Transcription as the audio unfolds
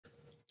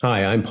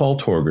Hi, I'm Paul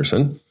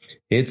Torgerson.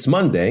 It's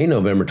Monday,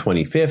 November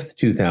 25th,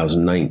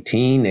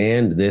 2019,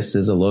 and this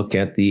is a look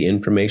at the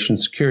information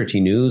security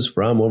news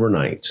from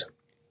overnight.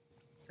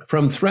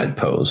 From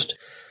ThreatPost,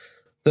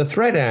 the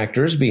threat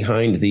actors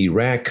behind the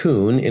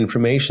Raccoon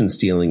information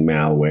stealing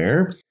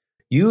malware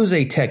use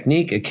a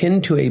technique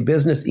akin to a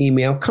business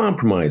email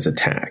compromise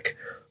attack.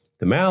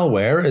 The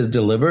malware is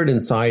delivered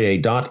inside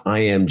a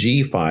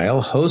 .img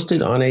file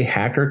hosted on a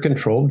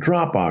hacker-controlled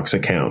Dropbox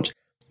account.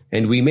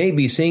 And we may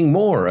be seeing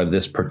more of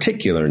this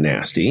particular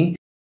nasty.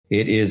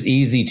 It is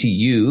easy to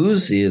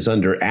use, is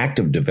under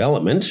active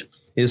development,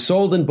 is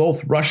sold in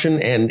both Russian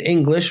and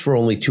English for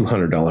only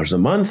 $200 a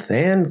month,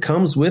 and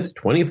comes with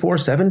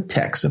 24/7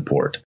 tech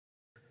support.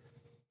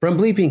 From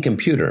Bleeping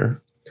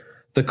Computer,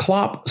 the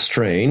Clop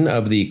strain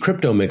of the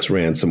CryptoMix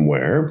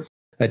ransomware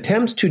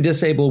attempts to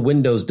disable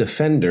Windows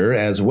Defender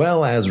as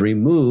well as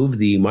remove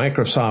the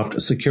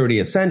Microsoft Security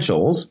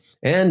Essentials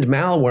and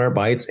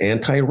Malwarebytes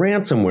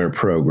anti-ransomware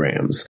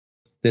programs.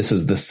 This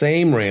is the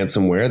same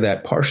ransomware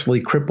that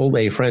partially crippled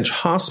a French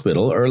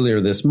hospital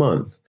earlier this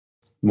month.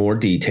 More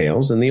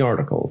details in the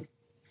article.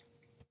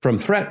 From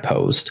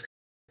ThreatPost,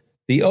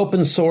 the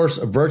open-source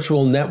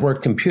virtual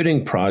network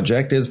computing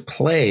project is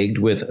plagued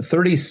with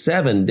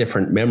 37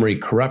 different memory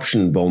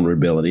corruption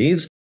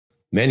vulnerabilities,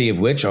 many of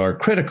which are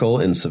critical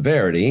in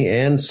severity,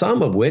 and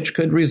some of which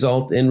could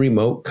result in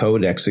remote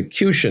code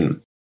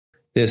execution.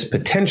 This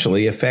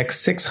potentially affects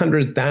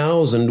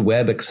 600,000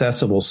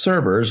 web-accessible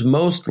servers,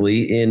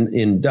 mostly in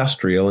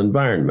industrial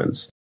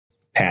environments.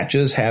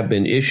 Patches have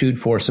been issued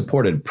for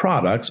supported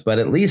products, but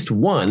at least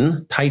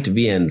one,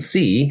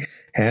 TightVNC,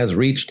 has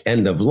reached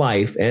end of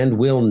life and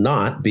will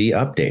not be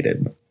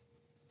updated.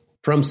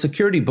 From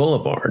Security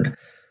Boulevard,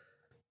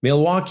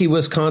 Milwaukee,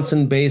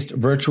 Wisconsin-based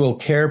virtual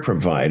care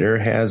provider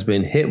has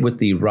been hit with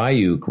the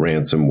Ryuk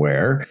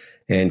ransomware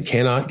and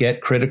cannot get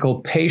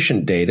critical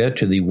patient data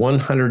to the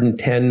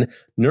 110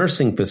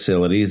 nursing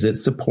facilities it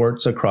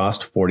supports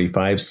across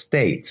 45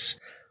 states.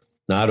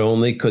 Not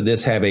only could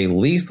this have a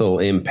lethal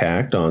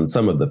impact on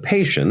some of the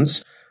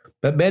patients,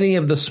 but many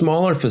of the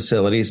smaller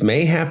facilities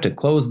may have to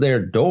close their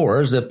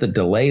doors if the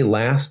delay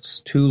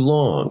lasts too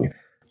long.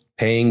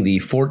 Paying the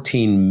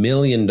 $14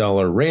 million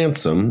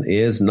ransom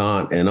is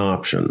not an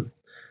option.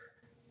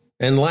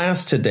 And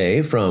last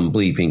today from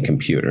Bleeping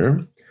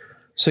Computer,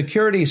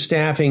 security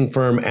staffing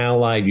firm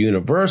Allied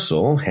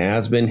Universal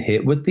has been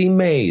hit with the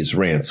Maze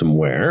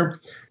ransomware.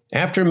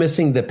 After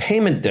missing the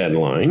payment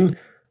deadline,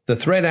 the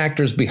threat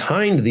actors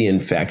behind the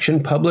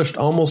infection published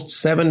almost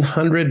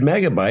 700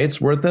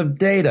 megabytes worth of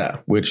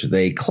data, which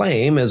they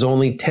claim is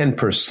only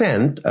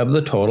 10% of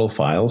the total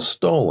files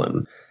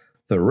stolen.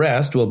 The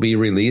rest will be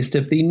released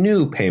if the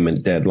new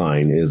payment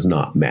deadline is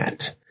not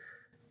met.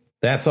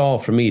 That's all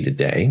for me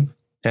today.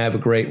 Have a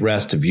great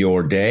rest of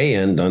your day,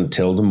 and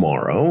until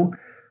tomorrow,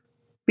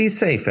 be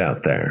safe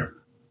out there.